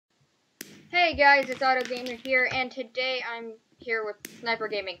Hey guys, it's Auto Gamer here, and today I'm here with Sniper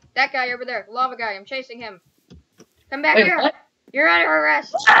Gaming. That guy over there, lava guy, I'm chasing him. Come back here. What? You're under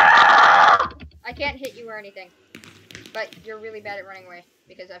arrest. I can't hit you or anything, but you're really bad at running away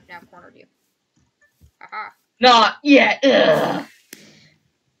because I've now cornered you. Haha. Not yet. Ugh.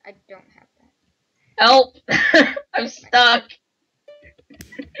 I don't have that. Help! I'm stuck.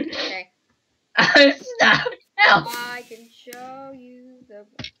 Okay. I'm stuck. Help! I can show you the.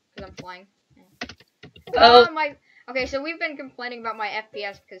 Because I'm flying. Oh. Okay, so we've been complaining about my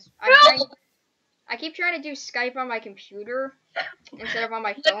FPS because I keep trying to do Skype on my computer instead of on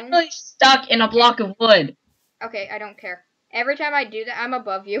my phone. I'm literally stuck in a block of wood. Okay, I don't care. Every time I do that, I'm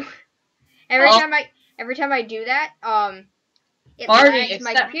above you. Every time I do that, it lags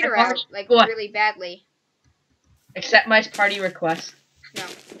my computer out like really badly. Accept my party request. No.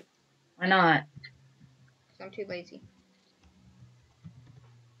 Why not? Because I'm too lazy.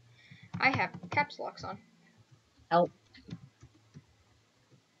 I have caps locks on. Help.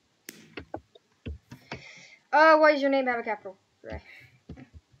 Oh, why does your name have a capital? Right.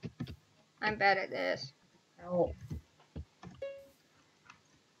 I'm bad at this. Help.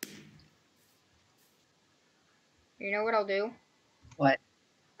 You know what I'll do? What?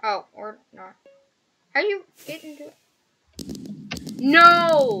 Oh, or not. How do you get into it?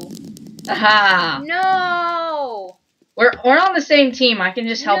 No! Aha! No! We're on the same team. I can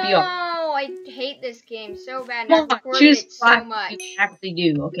just help you out. No! I hate this game so bad. Come I've on, recorded choose it so much. You actually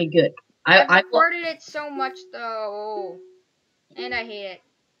do. Okay, good. I've I recorded it so much though. And I hate it.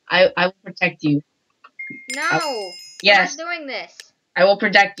 I will protect you. No! Yes. We're not doing this. I will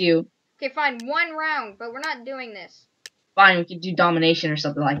protect you. Okay, fine. One round, but we're not doing this. Fine, we can do domination or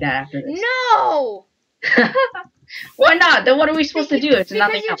something like that after this. No! Why not? Then what are we supposed to do? It's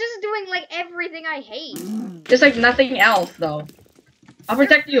nothing because you're else. just doing like everything I hate. Just like nothing else, though. I'll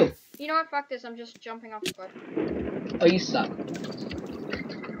protect you. You know what? Fuck this. I'm just jumping off the cliff. Oh, you suck.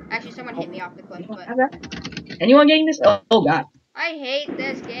 Actually, someone hit me off the cliff, but... Anyone getting this? Oh god. I hate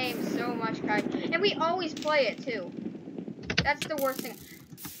this game so much, Kai. And we always play it, too. That's the worst thing.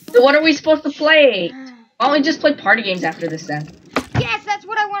 So what are we supposed to play? Why don't we just play party games after this, then? Yes, that's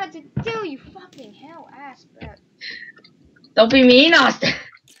what I wanted to do, you fucking hell ass bat. Don't be mean, Austin.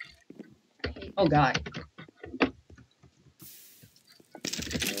 Oh god.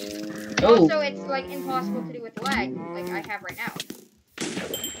 Oh. Also, it's like impossible to do with lag, like I have right now.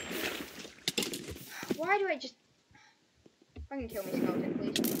 Why do I just fucking kill me, skeleton,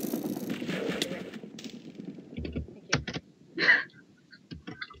 please? Do it. Thank you.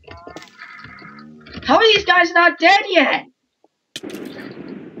 How are these guys not dead yet?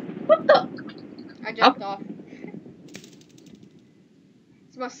 What the? I jumped off.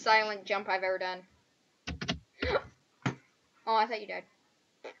 It's the most silent jump I've ever done. Oh, I thought you died.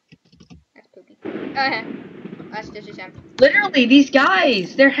 That's poopy. That's just attempt. Literally, these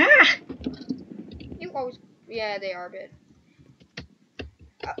guys, they're hacked. You always, yeah, they are a bit.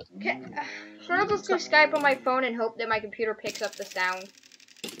 Okay, should I just do Skype on my phone and hope that my computer picks up the sound?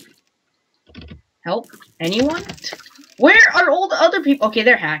 Help? Anyone? Where are all the other people? Okay,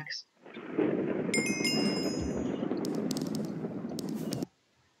 they're hacks.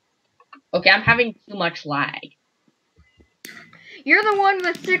 Okay, I'm having too much lag. You're the one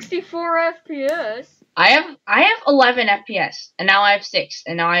with 64 FPS. I have 11 FPS, and now I have 6,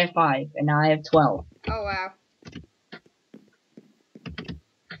 and now I have 5, and now I have 12. Oh wow.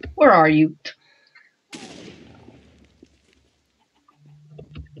 Where are you?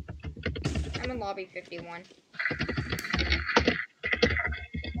 I'm in lobby 51.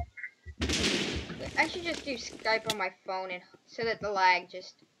 I should just do Skype on my phone and so that the lag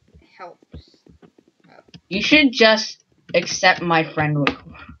just helps. Oh. You should just accept my friend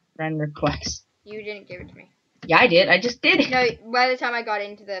request. You didn't give it to me. Yeah, I did. I just did it. No, by the time I got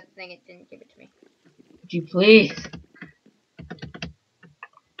into the thing, it didn't give it to me. Would you please?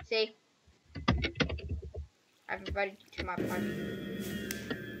 See? I've invited you to my party.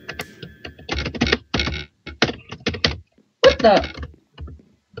 What the?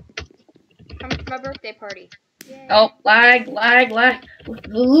 Come to my birthday party. Yay. Oh, lag. So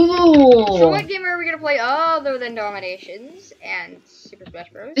Ooh. what game are we gonna play other than Dominations and Super Smash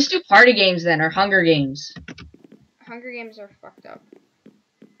Bros? Just do party games then, or Hunger Games. Hunger Games are fucked up.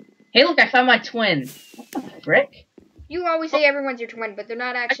 Hey, look, I found my twin. What the frick? You always say everyone's your twin, but they're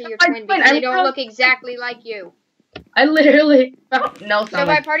not actually your my twin twin. because they don't look exactly like you. I literally found no. So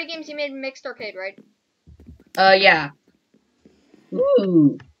by party games you mean mixed arcade, right? Yeah.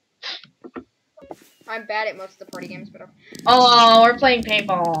 Ooh. I'm bad at most of the party games, but Oh, we're playing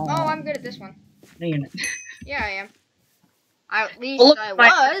paintball. oh, I'm good at this one. No, you're not. Yeah, I am. At least Look, I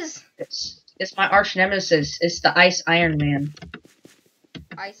my- was. It's my arch nemesis. It's the Ice Iron Man.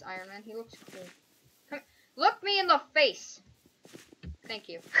 Ice Iron Man. He looks cool. Come, look me in the face. Thank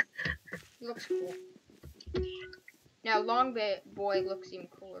you. He looks cool. Now, Long Boy looks even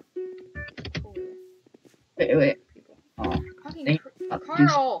cooler. Wait. People. Oh.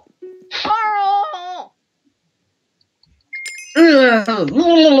 Carl! Carl! Wait,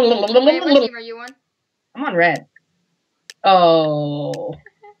 what team are you on? I'm on red. Oh.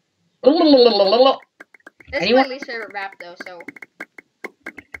 This is my least favorite map, though, so...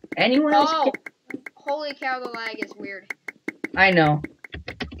 Anyone else? Oh! Holy cow, the lag is weird. I know.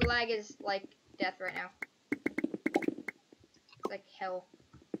 The lag is like death right now. It's like hell.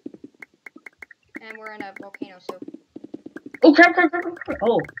 And we're in a volcano, so... Oh, crap.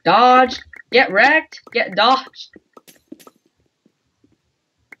 Oh, dodge. Get wrecked. Get dodged.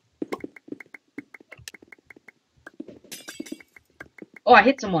 Oh, I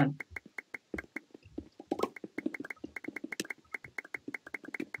hit someone.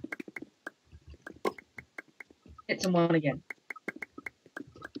 Hit someone again.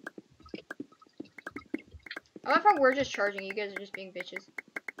 I love how we're just charging. You guys are just being bitches.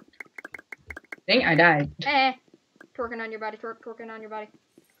 Dang, I died. Twerking on your body. Twerking on your body.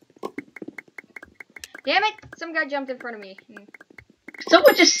 Damn it! Some guy jumped in front of me.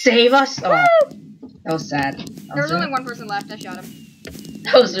 Someone just save us. Oh, that was sad. There was only one person left. I shot him.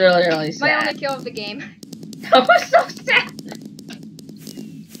 That was really sad. My only kill of the game. That was so sad.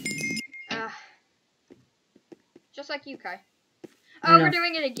 Just like you, Kai. Oh, no. We're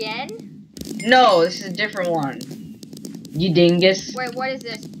doing it again? No, this is a different one. You dingus. Wait, what is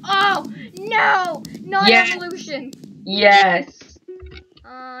this? Oh, no! Non-evolution! Yes!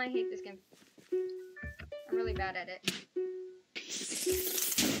 I hate this game. I'm really bad at it.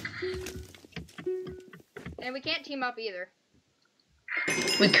 And we can't team up either.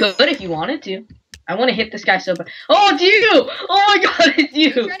 We could if you wanted to. I want to hit this guy so bad. Oh, it's you! Oh my god, it's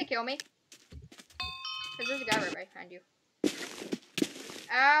you! Are you trying to kill me? Because there's a guy right behind you.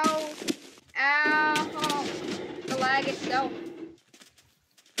 Ow! Ow! The lag itself.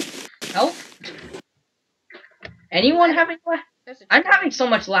 Help? Anyone having lag? I'm having so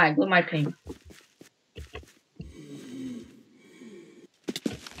much lag with my ping.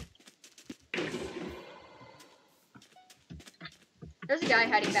 There's a guy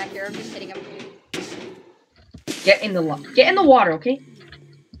hiding back here. I'm just hitting him. Get in the water, okay?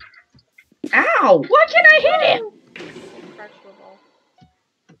 Ow! Why can't I hit him?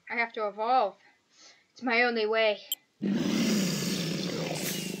 I have to evolve. It's my only way. Am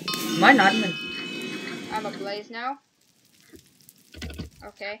I not even? I'm a blaze now.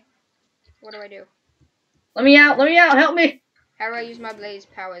 Okay. What do I do? Let me out! Let me out! Help me! How do I use my blaze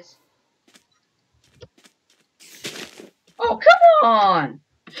powers? Oh, come on!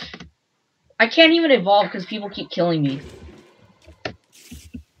 I can't even evolve because people keep killing me.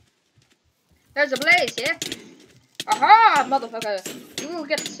 There's a blaze here. Aha, motherfucker! You will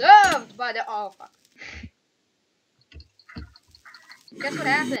get served by the... Oh, fuck. Guess what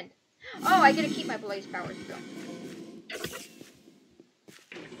happened? Oh, I get to keep my blaze powers, though.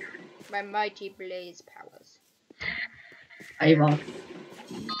 My mighty blaze powers. I evolved.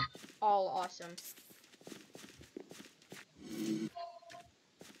 All awesome.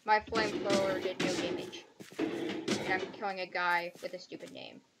 My flamethrower did no damage. And I'm killing a guy with a stupid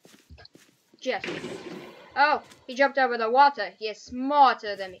name. Just because his name. Oh, he jumped over the water. He is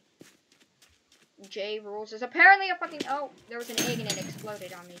smarter than me. J rules is apparently a fucking... Oh, there was an egg and it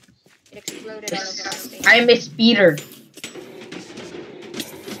exploded on me. It exploded all over my face. I am a speeder.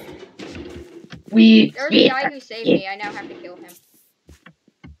 There was a guy who saved me. I now have to kill him.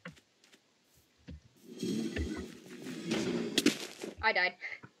 I died.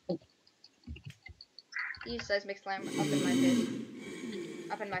 Use seismic slam up in my face.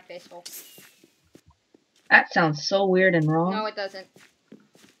 Up in my face hole. That sounds so weird and wrong. No, it doesn't.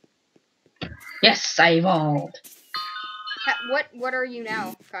 Yes, I evolved. What are you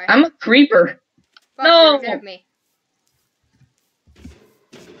now, Kai? I'm a creeper. Fuck, no! you're ahead of me.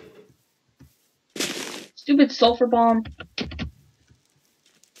 Stupid sulfur bomb.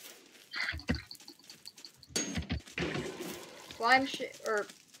 Slime or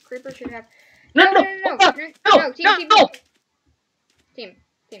creeper should have... No. Team.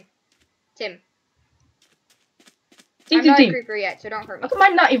 I'm not a creeper yet, so don't hurt me. How come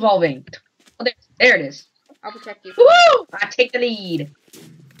I'm not evolving? Oh, there it is. I'll protect you. Woo! I take the lead.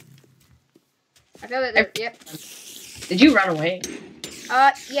 I feel that they're... Yep. Did you run away?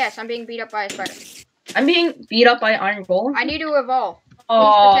 Yes, I'm being beat up by a spider. I'm being beat up by Iron Golem? I need to evolve.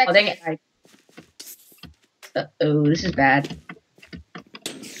 Oh, dang it. Uh-oh, this is bad.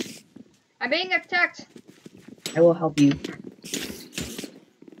 I'm being attacked. I will help you.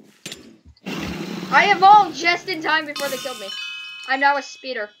 I evolved just in time before they killed me. I'm now a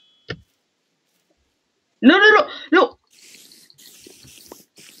speeder. No, no, no, no!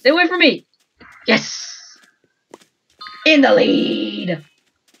 Stay away from me! Yes! In the lead!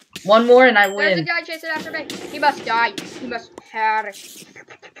 One more and I win. There's a guy chasing after me. He must die. He must perish.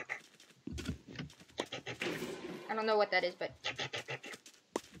 I don't know what that is, but...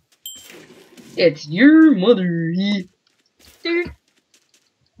 It's your mother. Dude.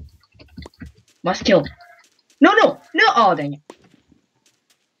 Must kill. No, no, no! Oh, dang it.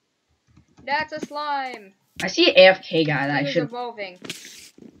 That's a slime. I see an AFK guy that I He should... is evolving.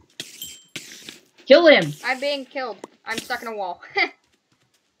 Kill him! I'm being killed. I'm stuck in a wall.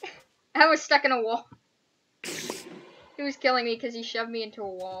 I was stuck in a wall. He was killing me because he shoved me into a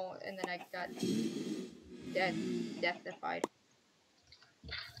wall, and then I got deathified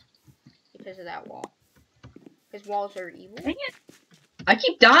because of that wall. Because walls are evil. Dang it! I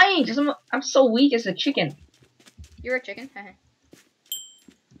keep dying because I'm so weak as a chicken. You're a chicken? I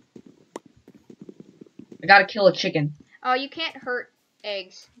gotta kill a chicken. Oh, you can't hurt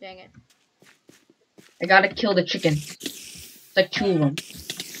eggs. Dang it. I gotta kill the chicken. It's like 2 of them.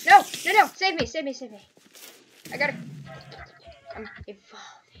 No! No, no! Save me! Save me! Save me! I gotta... I'm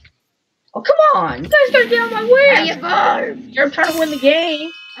evolving. Oh, come on! You guys gotta get out of my way! I evolved! You're trying to win the game!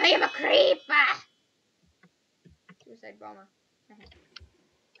 I am a creeper! Suicide bomber.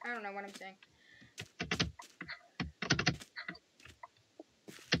 I don't know what I'm saying.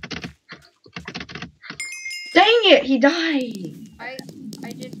 Dang it! He died!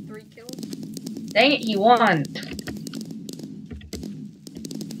 I did 3 kills. Dang it, he won.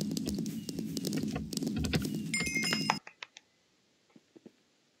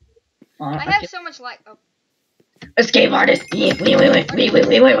 I have so much like... Oh. Escape artist! Yeah, wait. Artist. Wait. What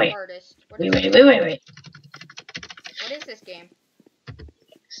Wait. What is this game?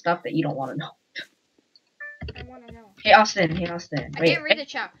 Stuff that you don't want to know. I want to know. Hey, Austin. I can't read the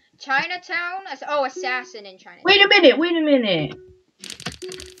chat. Chinatown? Oh, assassin in Chinatown. Wait a minute.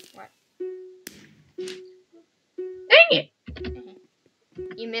 What? Dang it!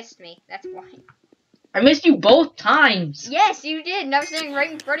 You missed me. That's why. I missed you both times. Yes, you did. And I was standing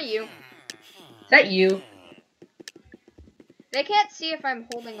right in front of you. Is that you? They can't see if I'm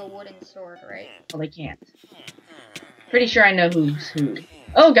holding a wooden sword, right? Well, they can't. Pretty sure I know who's who.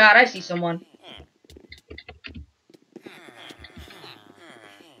 Oh god, I see someone.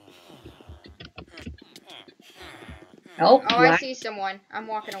 Help! Oh, lag. I see someone. I'm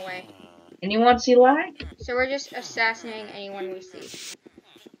walking away. Anyone see lag? So we're just assassinating anyone we see.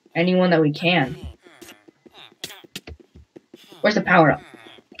 Anyone that we can. Where's the power up?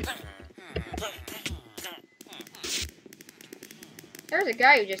 There's a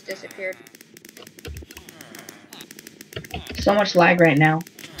guy who just disappeared. So much lag right now.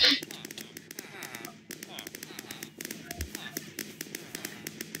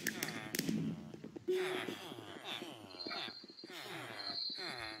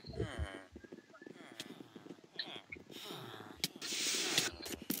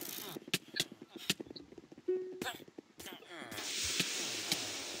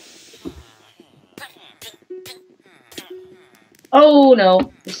 Oh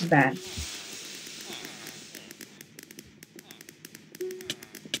no, this is bad.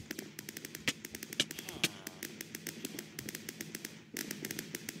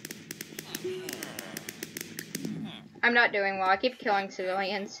 I'm not doing well. I keep killing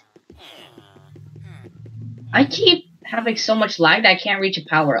civilians. I keep having so much lag that I can't reach a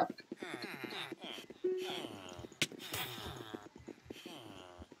power up.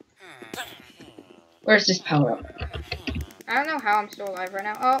 Where's this power up? I don't know how I'm still alive right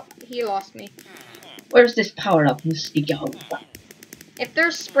now. Oh, he lost me. Where's this power up? You speak out. If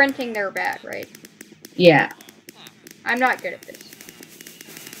they're sprinting, they're bad, right? Yeah. I'm not good at this.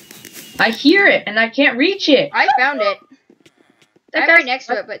 I hear it and I can't reach it. I found it. That I'm guy's right next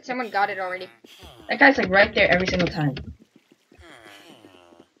to it, but someone got it already. That guy's like right there every single time.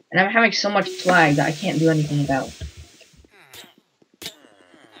 And I'm having so much lag that I can't do anything about.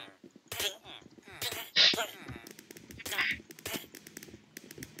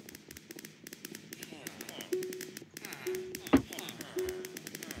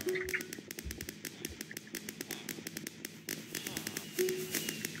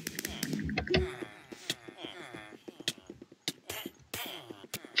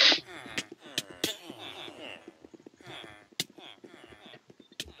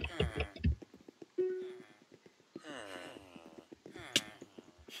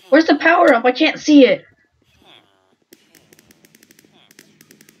 Where's the power up? I can't see it.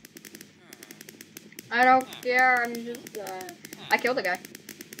 I don't care. I'm just. I killed a guy.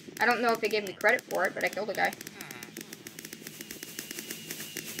 I don't know if they gave me credit for it, but I killed a guy.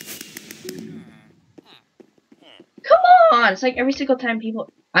 Come on! It's like every single time people.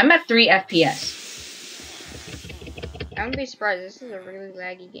 I'm at 3 FPS. I wouldn't be surprised. This is a really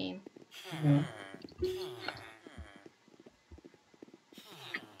laggy game. Yeah.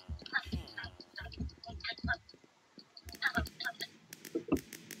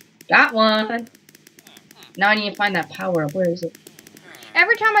 Got one. Now I need to find that power up. Where is it?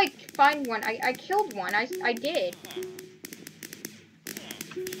 Every time I find one, I killed one. I did.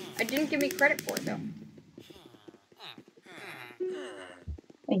 I didn't give me credit for it though.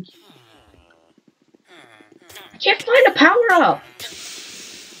 Thank you. I can't find a power up.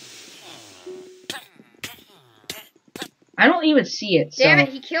 I don't even see it. Damn so. it!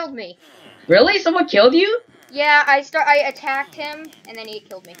 He killed me. Really? Someone killed you? Yeah, I attacked him and then he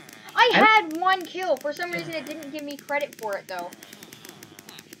killed me. I had one kill. For some reason, it didn't give me credit for it though.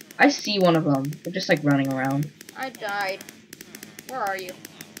 I see one of them. They're just like running around. I died. Where are you?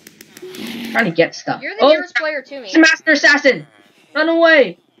 Trying to get stuff. You're the nearest player to me. It's a master assassin! Run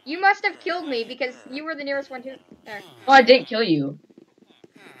away! You must have killed me because you were the nearest one to. There. Oh, I didn't kill you.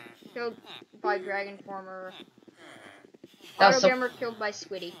 Killed by Dragon Former. That was Autogammer killed by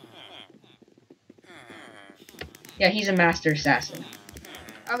Squiddy. Yeah, he's a master assassin.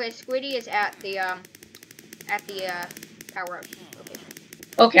 Okay, Squiddy is at the power up location.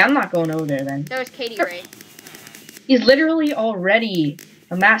 Okay, I'm not going over there then. That was Katie Ray. He's literally already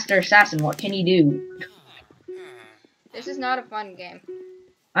a master assassin. What can he do? This is not a fun game.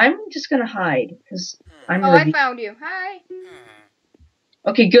 I'm just gonna hide because I'm. Oh, I found you. Hi.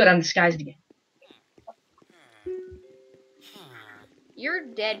 Okay, good. I'm disguised again. You're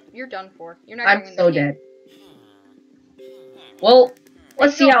dead. You're done for. You're not. I'm going so in the game. dead. Well,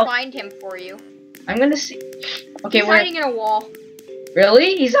 let's see how. Find him for you. I'm gonna see. Okay, He's hiding in a wall.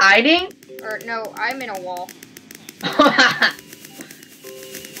 Really? He's hiding? Or no, I'm in a wall.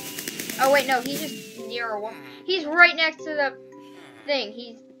 Oh wait, no, he's just near a wall. He's right next to the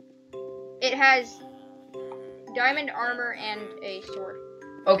thing. It has diamond armor and a sword.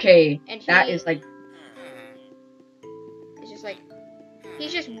 Okay, and that is like. It's just like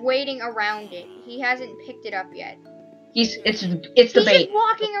he's just waiting around it. He hasn't picked it up yet. It's the He's bait. just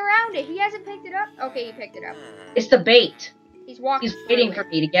walking around it. He hasn't picked it up. Okay, he picked it up. It's the bait. He's walked. He's waiting for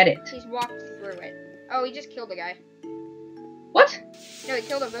me to get it. He's walked through it. Oh, he just killed a guy. What? No, he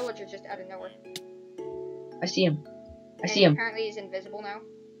killed a villager just out of nowhere. I see him. I And see him. Apparently, he's invisible now.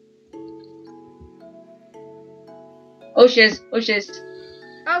 Oh shiz! Oh shiz!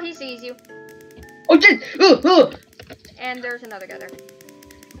 Oh, he sees you. Oh shit! Oh! And there's another guy there.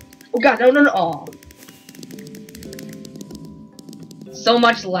 Oh god! No! No! No! Oh. So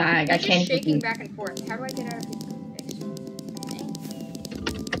much lag. I He's can't just shaking even. back and forth. How do I get out of his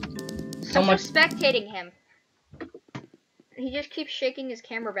face? So I'm much. just spectating him. He just keeps shaking his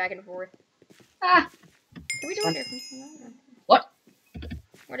camera back and forth. Ah! Can we do it different? What?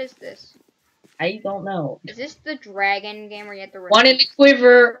 What is this? I don't know. Is this the dragon game where you have to run? One in the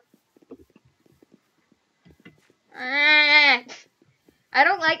quiver. Ah,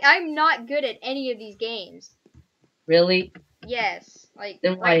 I'm not good at any of these games. Really? Yes. Like,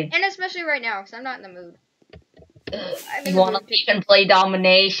 Then why? and especially right now, because I'm not in the mood. I'm in You the want mood to even play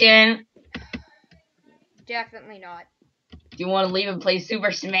domination? Definitely not. Do you want to leave and play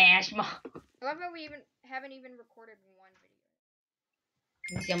Super Smash? I love how we haven't even recorded one video.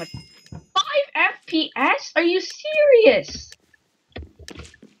 Let me see how much. 5 FPS? Are you serious?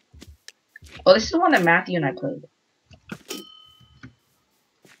 Oh, this is the one that Matthew and I played.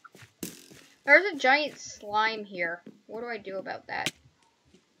 There's a giant slime here. What do I do about that?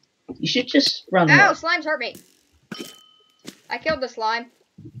 You should just run Ow, away. slimes hurt me. I killed the slime.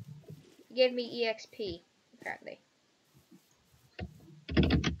 He gave me EXP, apparently.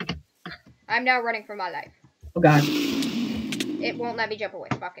 I'm now running for my life. Oh god. It won't let me jump away.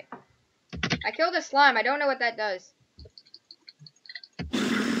 Fuck it. I killed a slime. I don't know what that does.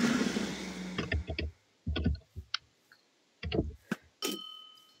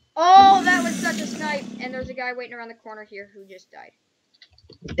 Oh, that was such a snipe. And there's a guy waiting around the corner here who just died.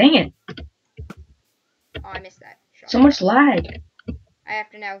 Dang it. Oh, I missed that shot. So much lag. I have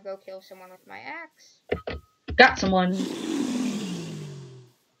to now go kill someone with my axe. Got someone.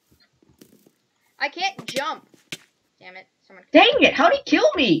 I can't jump. Damn it. Someone. Dang it. How'd he kill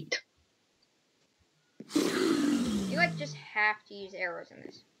me? You like just have to use arrows in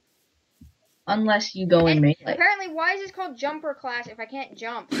this. Unless you go in And melee. apparently, why is this called jumper class if I can't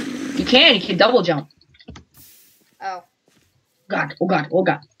jump? You can double jump. Oh. God. Oh god. Oh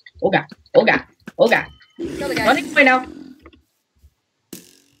god. Oh god. Oh god. Oh god. Kill the guy. Running away now.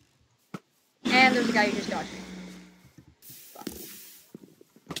 And there's a guy who just dodged me. Fuck.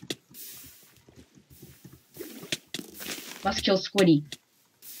 Must kill Squiddy.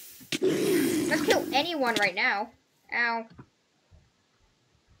 Let's kill anyone right now. Ow.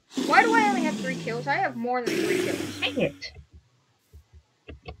 Why do I only have 3 kills? I have more than 3 kills. Dang it.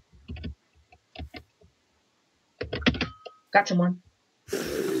 Got someone.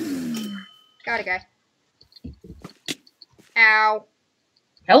 Got a guy. Ow.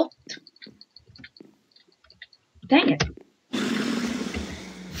 Help. Dang it.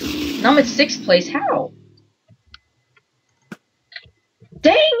 Now I'm at 6th place. How?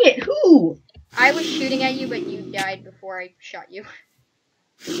 Dang it. Who? I was shooting at you, but you died before I shot you.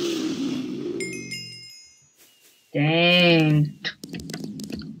 Dang.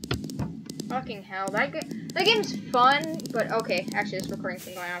 Fucking hell, that game's fun, but okay, actually this recording's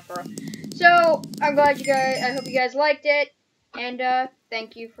been going on for a while. So, I hope you guys liked it, and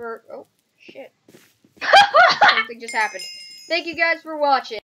thank you for, oh, shit. Something just happened. Thank you guys for watching.